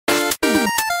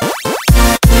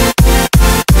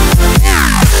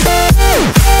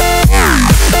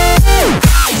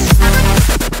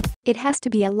It has to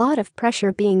be a lot of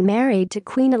pressure being married to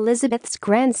Queen Elizabeth's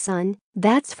grandson,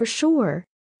 that's for sure.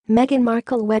 Meghan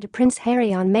Markle wed Prince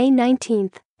Harry on May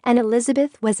 19, and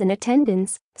Elizabeth was in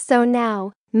attendance, so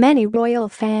now, many royal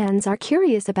fans are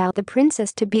curious about the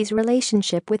princess-to-be's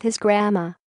relationship with his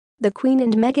grandma. The Queen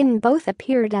and Meghan both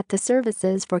appeared at the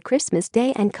services for Christmas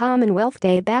Day and Commonwealth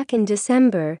Day back in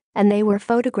December, and they were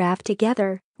photographed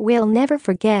together. We'll never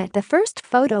forget the first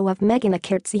photo of Meghan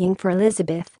curtsying for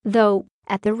Elizabeth, though,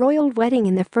 at the royal wedding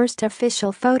in the first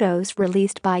official photos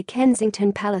released by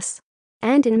Kensington Palace.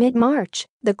 And in mid-March,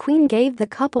 the Queen gave the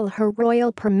couple her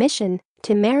royal permission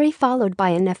to marry, followed by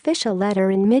an official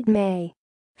letter in mid-May.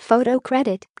 Photo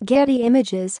credit, Getty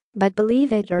Images, but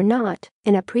believe it or not,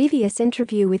 in a previous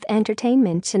interview with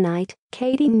Entertainment Tonight,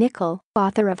 Katie Nicholl,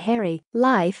 author of Harry,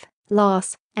 Life,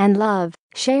 Loss, and Love,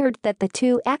 shared that the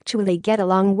two actually get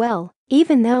along well,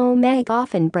 even though Meg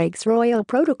often breaks royal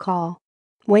protocol.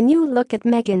 When you look at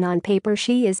Meghan on paper,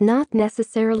 she is not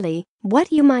necessarily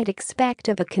what you might expect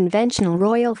of a conventional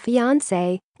royal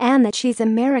fiancé, and that she's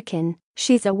American,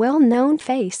 she's a well-known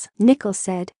face, Nicholl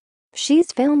said.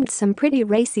 She's filmed some pretty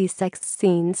racy sex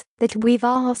scenes that we've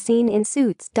all seen in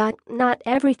Suits. Not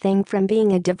everything from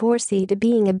being a divorcee to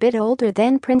being a bit older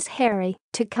than Prince Harry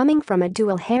to coming from a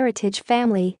dual heritage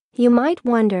family. You might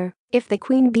wonder if the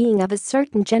Queen being of a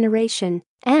certain generation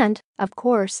and, of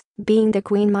course, being the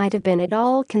Queen might have been at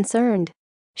all concerned.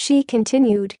 She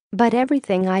continued, but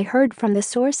everything I heard from the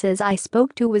sources I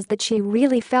spoke to was that she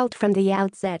really felt from the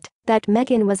outset that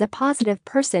Meghan was a positive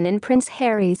person in Prince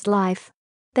Harry's life.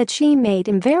 That she made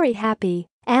him very happy,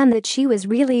 and that she was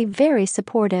really very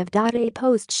supportive. A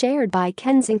post shared by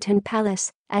Kensington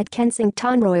Palace at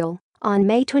Kensington Royal on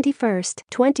May 21,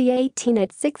 2018 at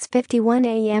 6:51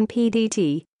 a.m.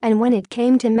 PDT, and when it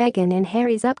came to Meghan and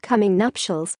Harry's upcoming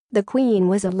nuptials, the Queen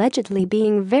was allegedly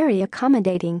being very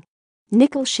accommodating.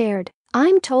 Nicholl shared,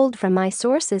 I'm told from my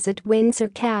sources at Windsor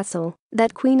Castle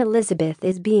that Queen Elizabeth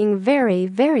is being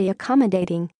very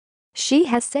accommodating. She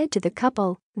has said to the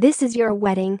couple, this is your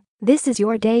wedding, this is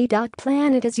your day.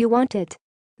 Plan it as you want it.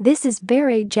 This is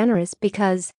very generous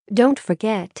because, don't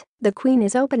forget, the Queen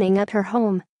is opening up her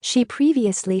home, she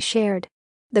previously shared.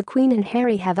 The Queen and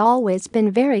Harry have always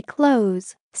been very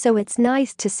close, so it's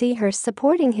nice to see her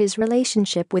supporting his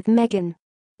relationship with Meghan.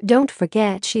 Don't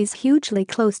forget she's hugely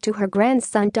close to her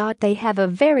grandson. They have a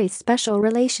very special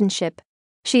relationship.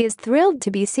 She is thrilled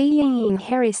to be seeing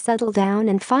Harry settle down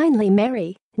and finally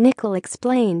marry, Nicholl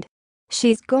explained.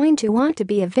 She's going to want to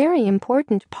be a very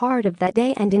important part of that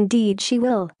day, and indeed she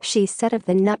will, she said of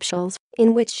the nuptials,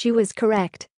 in which she was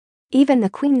correct. Even the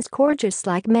Queen's gorgeous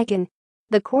like Meghan.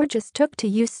 The gorgeous took to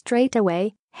you straight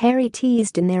away, Harry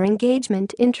teased in their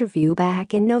engagement interview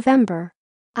back in November.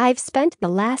 I've spent the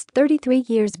last 33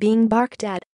 years being barked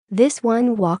at. This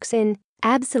one walks in,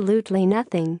 absolutely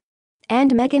nothing.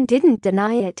 And Meghan didn't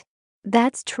deny it.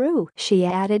 That's true, she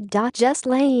added. Just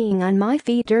laying on my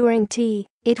feet during tea,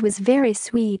 it was very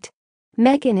sweet.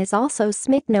 Meghan is also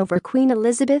smitten over Queen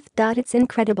Elizabeth. It's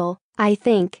incredible, I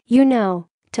think,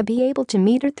 to be able to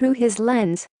meet her through his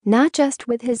lens, not just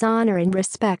with his honor and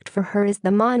respect for her as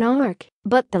the monarch,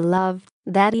 but the love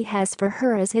that he has for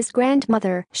her as his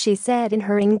grandmother, she said in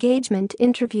her engagement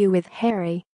interview with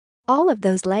Harry. All of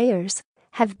those layers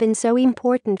have been so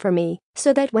important for me,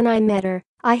 so that when I met her,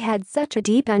 I had such a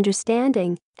deep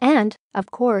understanding and,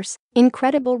 of course,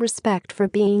 incredible respect for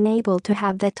being able to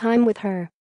have that time with her.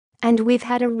 And we've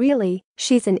had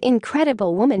she's an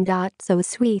incredible woman. So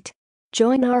sweet.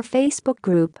 Join our Facebook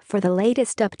group for the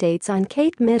latest updates on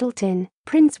Kate Middleton,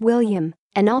 Prince William,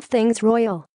 and all things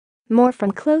royal. More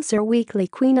from Closer Weekly.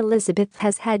 Queen Elizabeth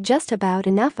has had just about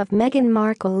enough of Meghan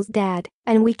Markle's dad,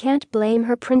 and we can't blame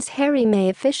her. Prince Harry may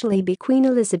officially be Queen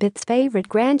Elizabeth's favorite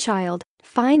grandchild.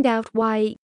 Find out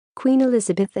why. Queen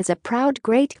Elizabeth is a proud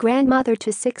great-grandmother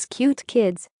to 6 cute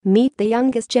kids. Meet the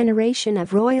youngest generation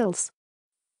of royals.